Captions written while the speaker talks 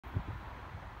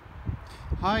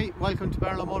Hi, welcome to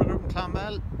Barlow Motor Group in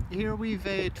Clonmel. Here we've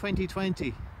a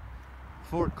 2020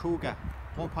 Ford Kuga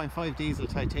 1.5 diesel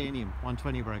titanium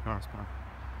 120 brake horsepower.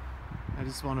 Now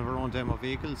this is one of our own demo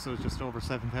vehicles, so it's just over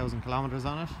 7,000 kilometers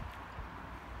on it.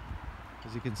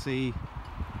 As you can see,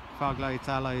 fog lights,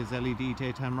 alloys, LED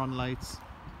daytime run lights,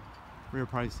 rear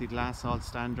privacy glass, all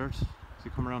standard. As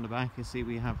you come around the back, you see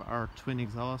we have our twin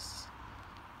exhausts.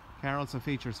 Car also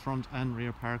features front and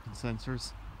rear parking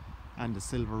sensors and the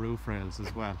silver roof rails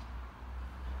as well.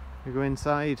 You go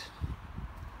inside,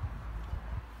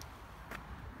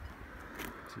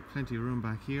 so plenty of room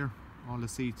back here. All the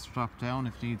seats drop down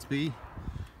if needs be.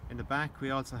 In the back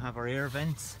we also have our air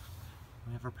vents.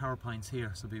 We have our power points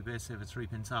here, so we basically have a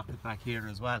 3-pin socket back here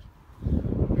as well.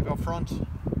 We go front,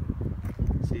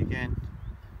 see again,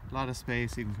 a lot of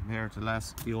space even compared to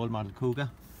the old model Kuga.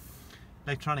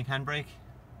 Electronic handbrake,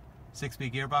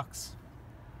 6-speed gearbox.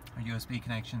 Our USB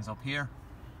connections up here.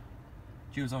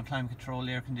 Dual zone climate control,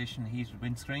 air conditioning, heated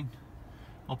windscreen.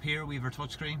 Up here we have our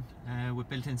touchscreen with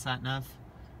built-in sat nav.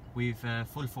 We've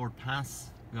full Ford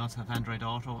Pass. We also have Android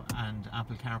Auto and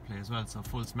Apple CarPlay as well, so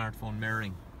full smartphone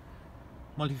mirroring.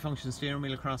 Multifunction steering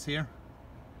wheel across here.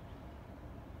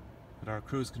 With our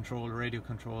cruise control, radio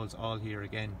controls, all here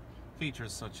again.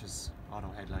 Features such as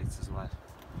auto headlights as well.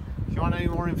 If you want any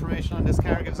more information on this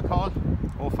car, give us a call.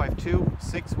 052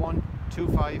 61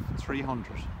 25 300.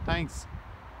 Thanks.